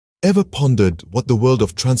Ever pondered what the world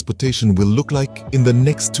of transportation will look like in the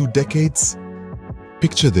next 2 decades?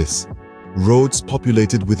 Picture this: roads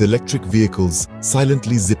populated with electric vehicles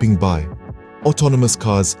silently zipping by, autonomous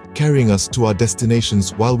cars carrying us to our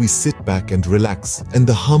destinations while we sit back and relax, and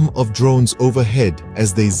the hum of drones overhead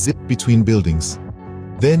as they zip between buildings.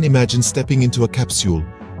 Then imagine stepping into a capsule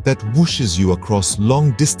that whooshes you across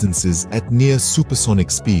long distances at near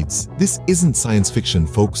supersonic speeds. This isn't science fiction,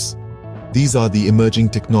 folks. These are the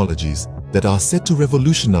emerging technologies that are set to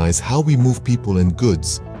revolutionize how we move people and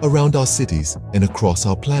goods around our cities and across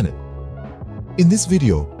our planet. In this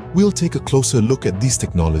video, we'll take a closer look at these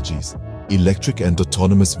technologies: electric and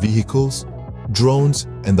autonomous vehicles, drones,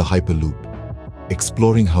 and the Hyperloop,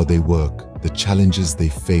 exploring how they work, the challenges they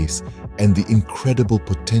face, and the incredible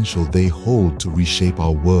potential they hold to reshape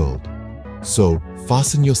our world. So,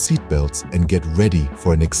 fasten your seatbelts and get ready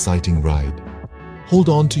for an exciting ride. Hold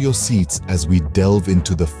on to your seats as we delve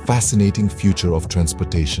into the fascinating future of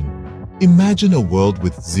transportation. Imagine a world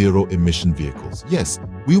with zero-emission vehicles. Yes,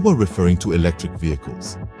 we were referring to electric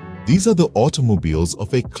vehicles. These are the automobiles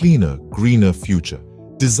of a cleaner, greener future,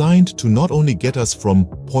 designed to not only get us from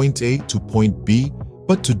point A to point B,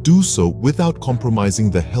 but to do so without compromising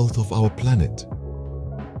the health of our planet.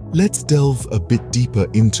 Let's delve a bit deeper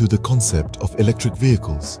into the concept of electric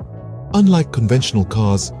vehicles. Unlike conventional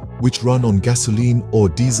cars, which run on gasoline or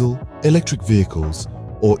diesel, electric vehicles,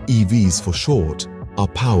 or EVs for short, are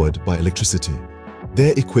powered by electricity.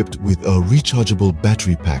 They're equipped with a rechargeable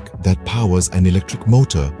battery pack that powers an electric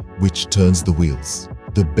motor which turns the wheels.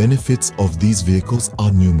 The benefits of these vehicles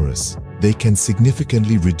are numerous. They can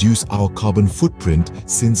significantly reduce our carbon footprint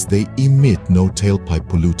since they emit no tailpipe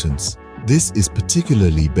pollutants. This is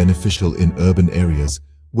particularly beneficial in urban areas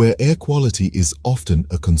where air quality is often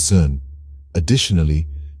a concern. Additionally,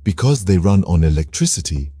 because they run on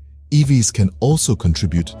electricity, EVs can also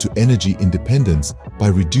contribute to energy independence by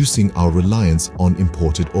reducing our reliance on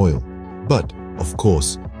imported oil. But, of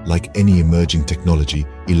course, like any emerging technology,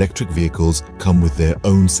 electric vehicles come with their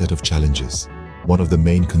own set of challenges. One of the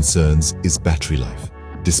main concerns is battery life.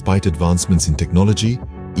 Despite advancements in technology,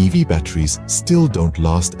 EV batteries still don't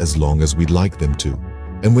last as long as we'd like them to.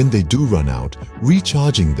 And when they do run out,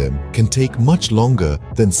 recharging them can take much longer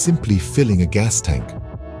than simply filling a gas tank.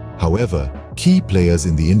 However, key players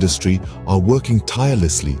in the industry are working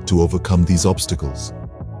tirelessly to overcome these obstacles.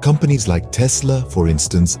 Companies like Tesla, for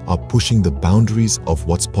instance, are pushing the boundaries of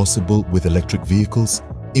what's possible with electric vehicles,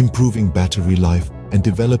 improving battery life, and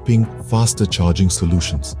developing faster charging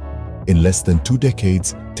solutions. In less than 2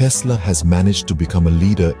 decades, Tesla has managed to become a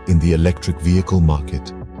leader in the electric vehicle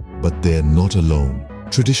market. But they're not alone.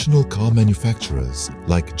 Traditional car manufacturers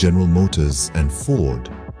like General Motors and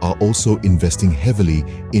Ford are also investing heavily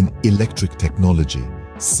in electric technology,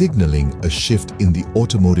 signaling a shift in the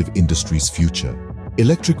automotive industry's future.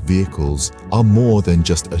 Electric vehicles are more than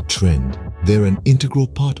just a trend. They're an integral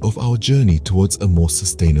part of our journey towards a more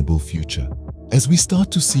sustainable future. As we start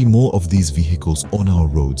to see more of these vehicles on our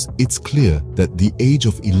roads, it's clear that the age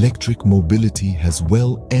of electric mobility has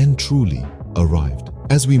well and truly arrived.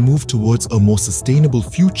 As we move towards a more sustainable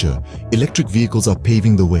future, electric vehicles are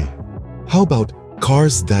paving the way. How about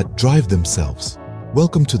cars that drive themselves?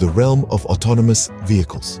 Welcome to the realm of autonomous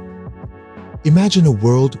vehicles. Imagine a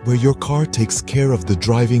world where your car takes care of the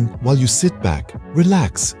driving while you sit back,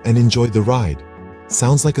 relax, and enjoy the ride.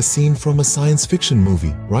 Sounds like a scene from a science fiction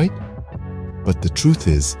movie, right? But the truth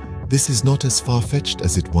is, this is not as far-fetched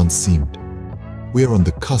as it once seemed. We're on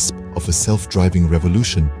the cusp of a self-driving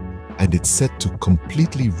revolution, and it's set to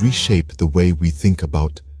completely reshape the way we think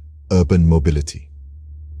about urban mobility.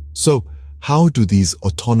 So, how do these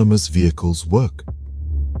autonomous vehicles work?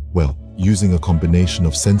 Well, using a combination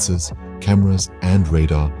of sensors, cameras, and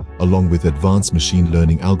radar, along with advanced machine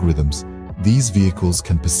learning algorithms, these vehicles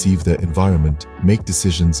can perceive their environment, make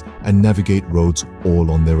decisions, and navigate roads all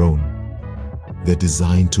on their own. They're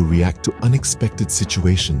designed to react to unexpected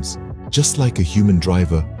situations, just like a human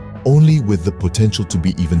driver, only with the potential to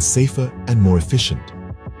be even safer and more efficient.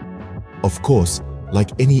 Of course,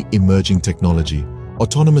 like any emerging technology,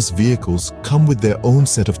 autonomous vehicles come with their own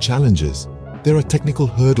set of challenges. There are technical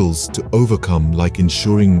hurdles to overcome, like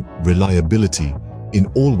ensuring reliability in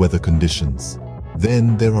all weather conditions.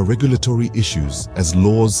 Then there are regulatory issues, as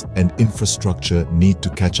laws and infrastructure need to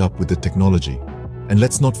catch up with the technology. And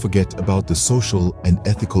let's not forget about the social and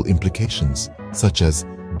ethical implications, such as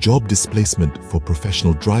job displacement for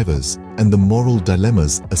professional drivers and the moral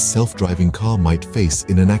dilemmas a self-driving car might face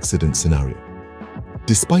in an accident scenario.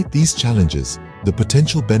 Despite these challenges, the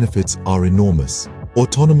potential benefits are enormous.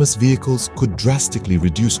 Autonomous vehicles could drastically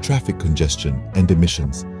reduce traffic congestion and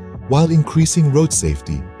emissions, while increasing road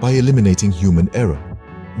safety by eliminating human error.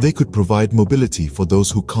 They could provide mobility for those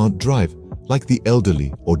who can't drive, like the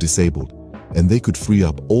elderly or disabled, and they could free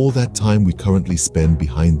up all that time we currently spend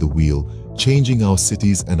behind the wheel, changing our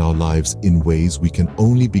cities and our lives in ways we can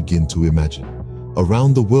only begin to imagine.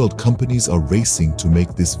 Around the world, companies are racing to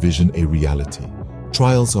make this vision a reality.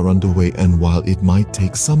 Trials are underway, and while it might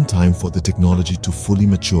take some time for the technology to fully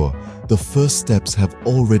mature, the first steps have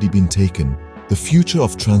already been taken. The future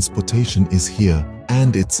of transportation is here,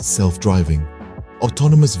 and it's self-driving.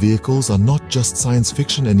 Autonomous vehicles are not just science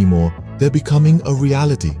fiction anymore, they're becoming a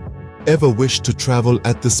reality. Ever wished to travel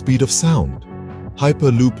at the speed of sound?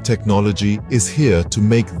 Hyperloop technology is here to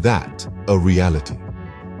make that a reality.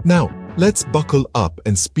 Now, let's buckle up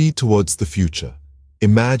and speed towards the future.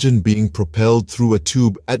 Imagine being propelled through a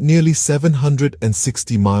tube at nearly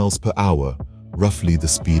 760 miles per hour, roughly the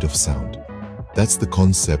speed of sound. That's the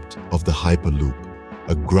concept of the Hyperloop,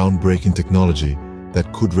 a groundbreaking technology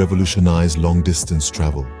that could revolutionize long-distance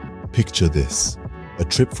travel. Picture this: a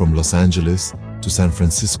trip from Los Angeles to San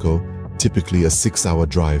Francisco, typically a 6-hour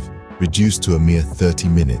drive, reduced to a mere 30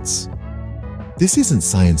 minutes. This isn't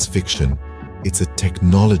science fiction, it's a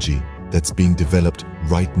technology that's being developed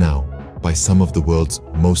right now by some of the world's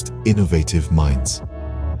most innovative minds.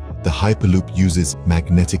 The Hyperloop uses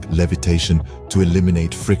magnetic levitation to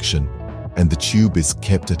eliminate friction, and the tube is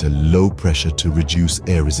kept at a low pressure to reduce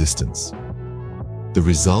air resistance. The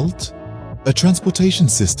result? A transportation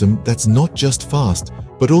system that's not just fast,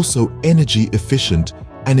 but also energy efficient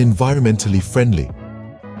and environmentally friendly.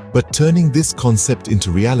 But turning this concept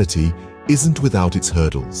into reality isn't without its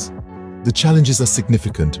hurdles. The challenges are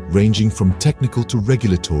significant, ranging from technical to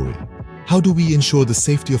regulatory. How do we ensure the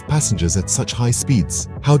safety of passengers at such high speeds?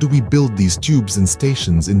 How do we build these tubes and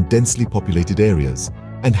stations in densely populated areas?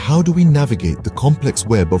 And how do we navigate the complex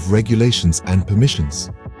web of regulations and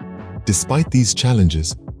permissions? Despite these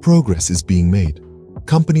challenges, progress is being made.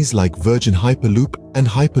 Companies like Virgin Hyperloop and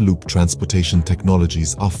Hyperloop Transportation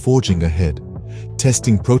Technologies are forging ahead,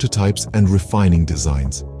 testing prototypes and refining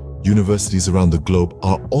designs. Universities around the globe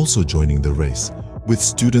are also joining the race, with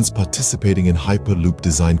students participating in Hyperloop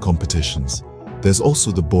design competitions. There's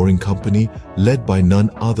also the Boring Company, led by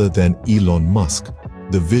none other than Elon Musk,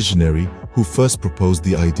 the visionary who first proposed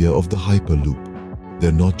the idea of the Hyperloop.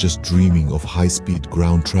 They're not just dreaming of high-speed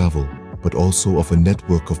ground travel, but also of a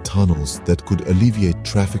network of tunnels that could alleviate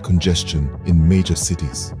traffic congestion in major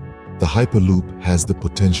cities. The Hyperloop has the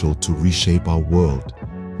potential to reshape our world,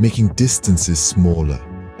 making distances smaller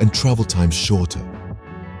and travel times shorter.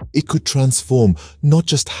 It could transform not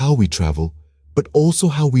just how we travel, but also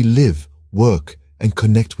how we live, work, and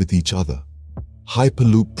connect with each other.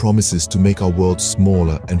 Hyperloop promises to make our world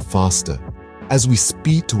smaller and faster. As we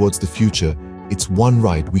speed towards the future, it's one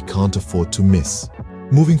ride we can't afford to miss.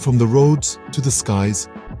 Moving from the roads to the skies,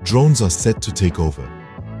 drones are set to take over.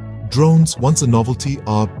 Drones, once a novelty,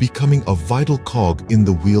 are becoming a vital cog in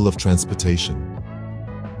the wheel of transportation.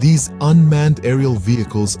 These unmanned aerial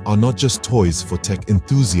vehicles are not just toys for tech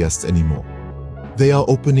enthusiasts anymore. They are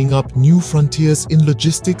opening up new frontiers in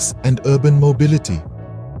logistics and urban mobility.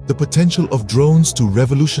 The potential of drones to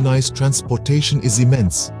revolutionize transportation is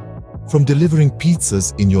immense. From delivering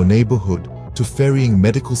pizzas in your neighborhood to ferrying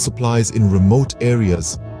medical supplies in remote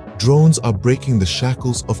areas, drones are breaking the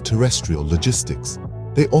shackles of terrestrial logistics.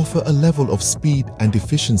 They offer a level of speed and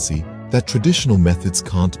efficiency that traditional methods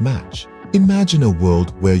can't match. Imagine a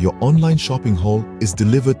world where your online shopping haul is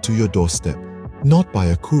delivered to your doorstep, not by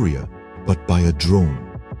a courier, but by a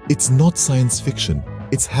drone. It's not science fiction,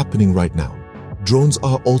 it's happening right now. Drones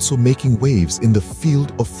are also making waves in the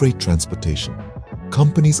field of freight transportation.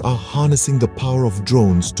 Companies are harnessing the power of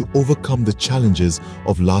drones to overcome the challenges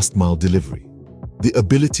of last-mile delivery. The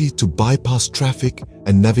ability to bypass traffic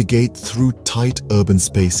and navigate through tight urban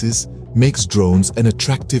spaces makes drones an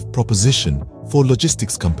attractive proposition for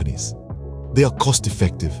logistics companies. They are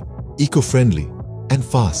cost-effective, eco-friendly, and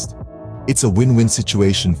fast. It's a win-win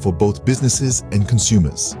situation for both businesses and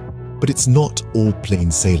consumers. But it's not all plain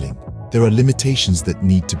sailing. There are limitations that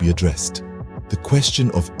need to be addressed. The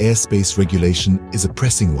question of airspace regulation is a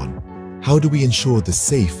pressing one. How do we ensure the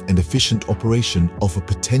safe and efficient operation of a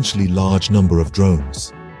potentially large number of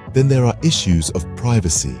drones? Then there are issues of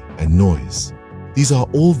privacy and noise. These are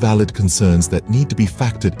all valid concerns that need to be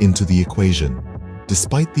factored into the equation.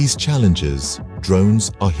 Despite these challenges,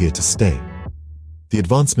 drones are here to stay. The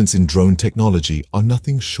advancements in drone technology are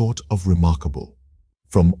nothing short of remarkable.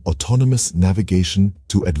 From autonomous navigation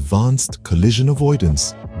to advanced collision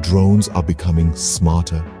avoidance, drones are becoming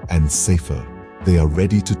smarter and safer. They are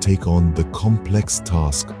ready to take on the complex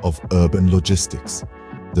task of urban logistics.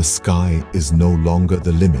 The sky is no longer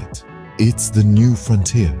the limit. It's the new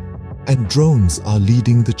frontier, and drones are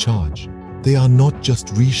leading the charge. They are not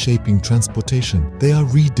just reshaping transportation, they are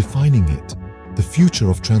redefining it. The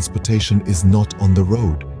future of transportation is not on the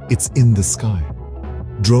road, it's in the sky.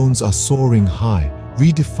 Drones are soaring high,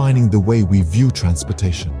 redefining the way we view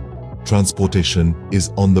transportation. Transportation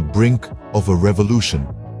is on the brink of a revolution,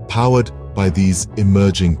 powered by these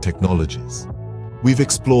emerging technologies. We've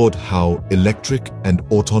explored how electric and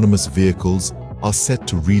autonomous vehicles are set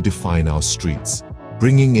to redefine our streets,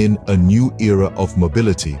 bringing in a new era of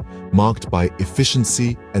mobility marked by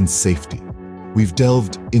efficiency and safety. We've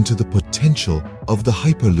delved into the potential of the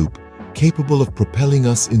Hyperloop, capable of propelling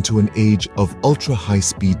us into an age of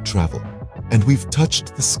ultra-high-speed travel. And we've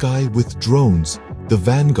touched the sky with drones, the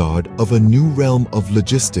vanguard of a new realm of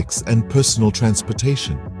logistics and personal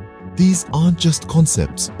transportation. These aren't just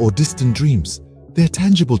concepts or distant dreams. They're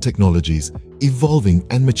tangible technologies, evolving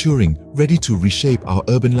and maturing, ready to reshape our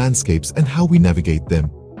urban landscapes and how we navigate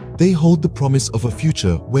them. They hold the promise of a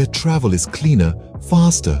future where travel is cleaner,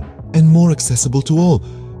 faster, and more accessible to all.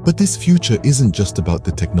 But this future isn't just about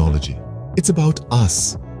the technology. It's about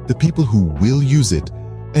us, the people who will use it,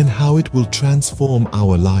 and how it will transform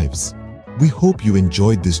our lives. We hope you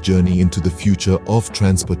enjoyed this journey into the future of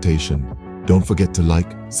transportation. Don't forget to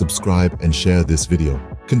like, subscribe, and share this video.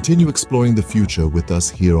 Continue exploring the future with us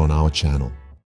here on our channel.